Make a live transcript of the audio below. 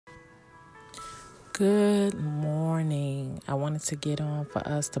Good morning. I wanted to get on for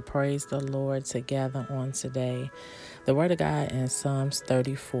us to praise the Lord together on today. The Word of God in Psalms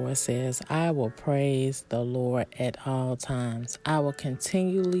 34 says, I will praise the Lord at all times. I will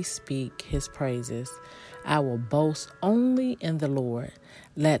continually speak His praises. I will boast only in the Lord.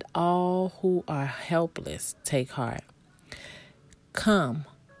 Let all who are helpless take heart. Come,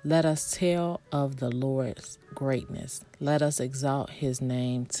 let us tell of the Lord's greatness. Let us exalt His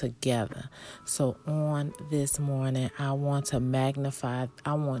name together. So on this morning, I want you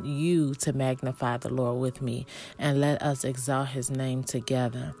to magnify the Lord with me, and let us exalt His name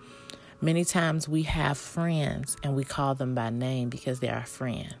together. Many times we have friends and we call them by name because they're our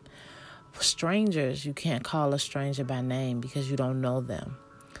friend. Strangers, you can't call a stranger by name because you don't know them.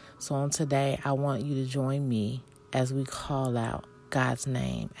 So on today, I want you to join me as we call out God's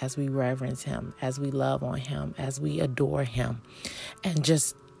name, as we reverence Him, as we love on Him, as we adore Him, and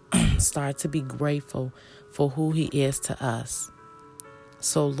just start to be grateful for who He is to us.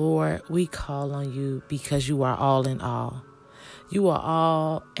 So Lord, we call on You because You are all in all. You are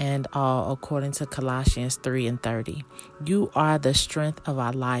all and all according to Colossians 3:30. You are the strength of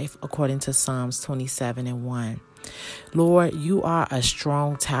our life according to Psalms 27:1. Lord, You are a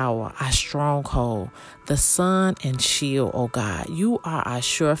strong tower, a stronghold, the sun and shield, O God. You are our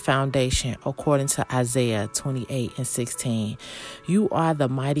sure foundation, according to Isaiah 28:16. You are the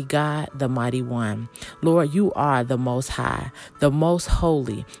mighty God, the mighty one. Lord, You are the most high, the most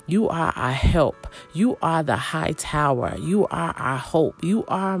holy. You are our help. You are the high tower. You are our hope. You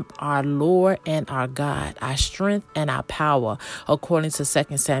are our Lord and our God, our strength and our power, according to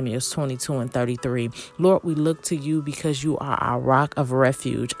 2 Samuel 22:33. Lord, we look to You because You are our rock of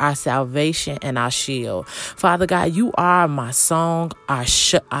refuge, our salvation and our shield. Father God, You are my song, our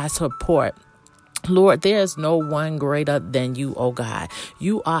support. Lord, there is no one greater than You, O God.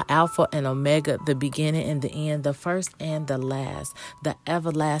 You are Alpha and Omega, the beginning and the end, the first and the last, the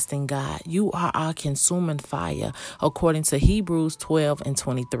everlasting God. You are our consuming fire, according to Hebrews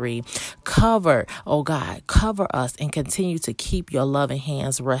 12:23. Cover, O God, cover us and continue to keep Your loving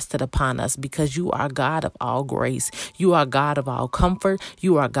hands rested upon us, because You are God of all grace. You are God of all comfort.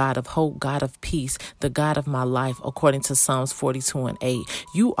 You are God of hope, God of peace, the God of my life, according to Psalms 42:8.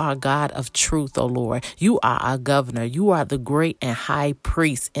 You are God of truth, O Lord. You are our governor. You are the great and high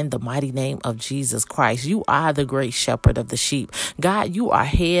priest in the mighty name of Jesus Christ. You are the great shepherd of the sheep. God, You are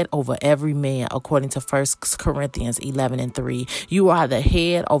head over every man, according to 1 Corinthians 11:3. You are the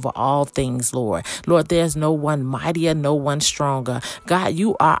head over all things, Lord. Lord, there's no one mightier, no one stronger. God,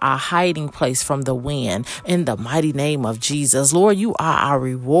 You are our hiding place from the wind in the mighty name of Jesus. Lord, You are our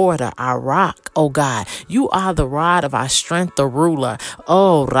rewarder, our rock, oh God. You are the rod of our strength, the ruler.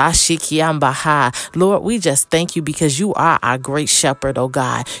 Oh, Rashikiambaha. Lord, we just thank You because You are our great shepherd, oh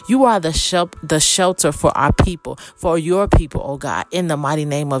God. You are the shelter for our people, for Your people, oh God, in the mighty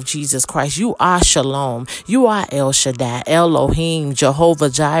name of Jesus Christ. You are Shalom. You are El Shaddai, Elohim,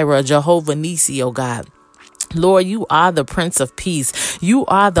 Jehovah Jireh, Jehovah Nisi, oh God. Lord, You are the Prince of Peace. You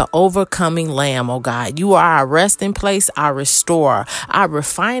are the overcoming Lamb, oh God. You are our resting place, our restorer, our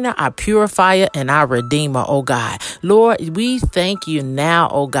refiner, our purifier, and our redeemer, oh God. Lord, we thank You now,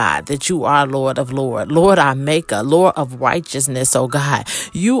 oh God, that You are Lord of Lords, Lord our Maker, Lord of righteousness, oh God.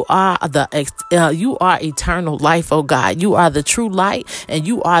 You are You are eternal life, oh God. You are the true light, and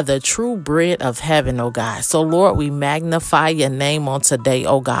You are the true bread of heaven, oh God. So Lord, we magnify Your name on today,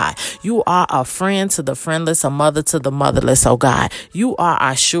 oh God. You are a friend to the friendless, a mother to the motherless, oh God. You are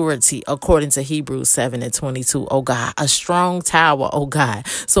our surety, according to Hebrews 7:22, oh God. A strong tower, oh God.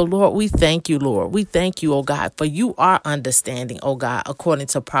 So Lord, we thank You, Lord. We thank You, oh God, for You are understanding, oh God, according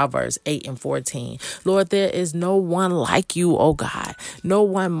to Proverbs 8:14. Lord, there is no one like You, oh God. No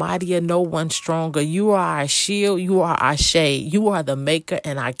one mightier, no one stronger. You are our shield. You are our shade. You are the maker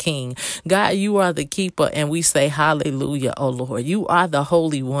and our king. God, You are the keeper, and we say hallelujah, oh Lord. You are the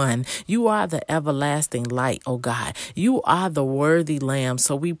Holy One. You are the everlasting light, oh God. You are the worthy Lamb,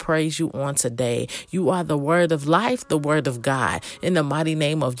 so we praise You on today. You are the word of life, the word of God, in the mighty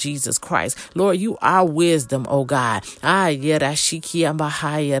name of Jesus Christ. Lord, You are wisdom, oh God. God, You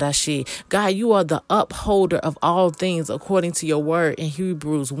are the upholder of all things, according to Your word in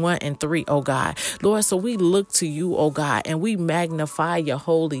Hebrews 1:3, oh God. Lord, so we look to You, oh God, and we magnify Your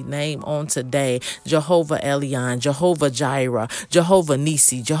holy name on today. Jehovah Elion, Jehovah Jireh, Jehovah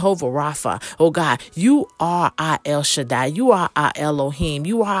Nisi, Jehovah Rapha, oh God. You are our El Shaddai. You are our Elohim.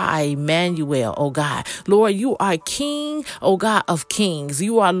 You are our Emmanuel, oh God. Lord, you are King, oh God, of kings.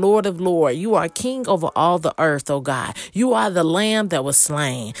 You are Lord of lords. You are King over all the earth, oh God. You are the Lamb that was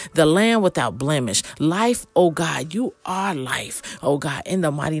slain, the Lamb without blemish. Life, oh God, you are life, oh God. In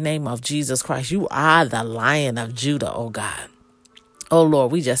the mighty name of Jesus Christ, you are the Lion of Judah, oh God. Oh,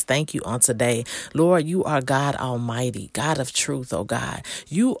 Lord, we just thank you on today. Lord, you are God Almighty, God of truth, oh God.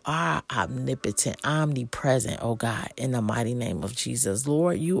 You are omnipotent, omnipresent, oh God, in the mighty name of Jesus.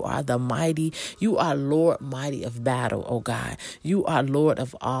 Lord, you are the mighty. You are Lord mighty of battle, oh God. You are Lord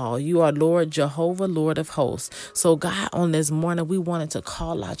of all. You are Lord Jehovah, Lord of hosts. So, God, on this morning, we wanted to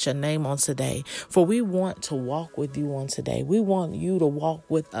call out your name on today, for we want to walk with you on today. We want you to walk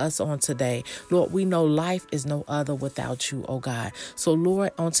with us on today. Lord, we know life is no other without you, oh God. So,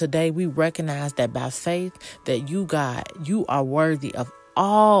 Lord, on today, we recognize that by faith that you, God, you are worthy of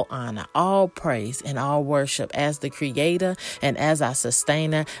all honor, all praise, and all worship as the creator and as our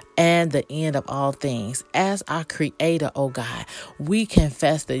sustainer and the end of all things. As our creator, oh God, we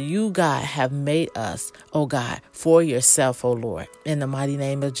confess that you, God, have made us, oh God, for yourself, oh Lord, in the mighty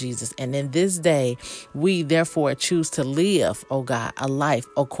name of Jesus. And in this day, we therefore choose to live, oh God, a life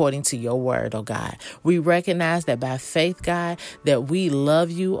according to your word, oh God. We recognize that by faith, God, that we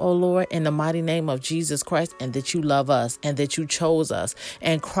love you, oh Lord, in the mighty name of Jesus Christ, and that you love us and that you chose us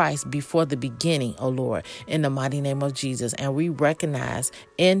and Christ before the beginning, oh Lord, in the mighty name of Jesus. And we recognize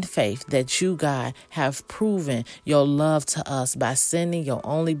in faith that you, God, have proven your love to us by sending your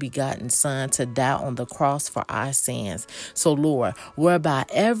only begotten Son to die on the cross for our sins. So, Lord, whereby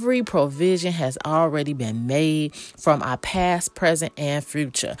every provision has already been made from our past, present, and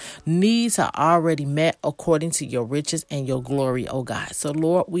future, needs are already met according to your riches and your glory, oh God. So,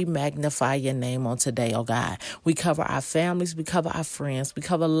 Lord, we magnify your name on today, oh God. We cover our families, we cover our friends, we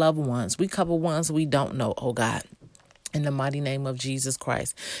cover loved ones, we cover ones we don't know, oh God, in the mighty name of Jesus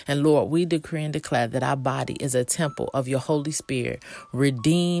Christ. And Lord, we decree and declare that our body is a temple of your Holy Spirit,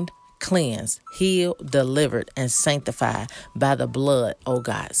 redeemed, cleansed, healed, delivered, and sanctified by the blood, oh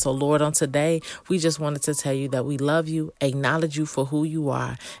God. So Lord, on today, we just wanted to tell you that we love you, acknowledge you for who you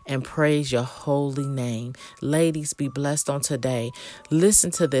are, and praise your holy name. Ladies, be blessed on today.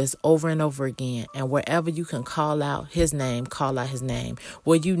 Listen to this over and over again, and wherever you can call out his name, call out his name.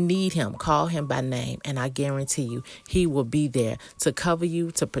 Where you need him, call him by name, and I guarantee you, he will be there to cover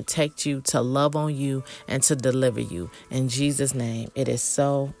you, to protect you, to love on you, and to deliver you. In Jesus' name, it is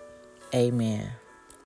so. Amen.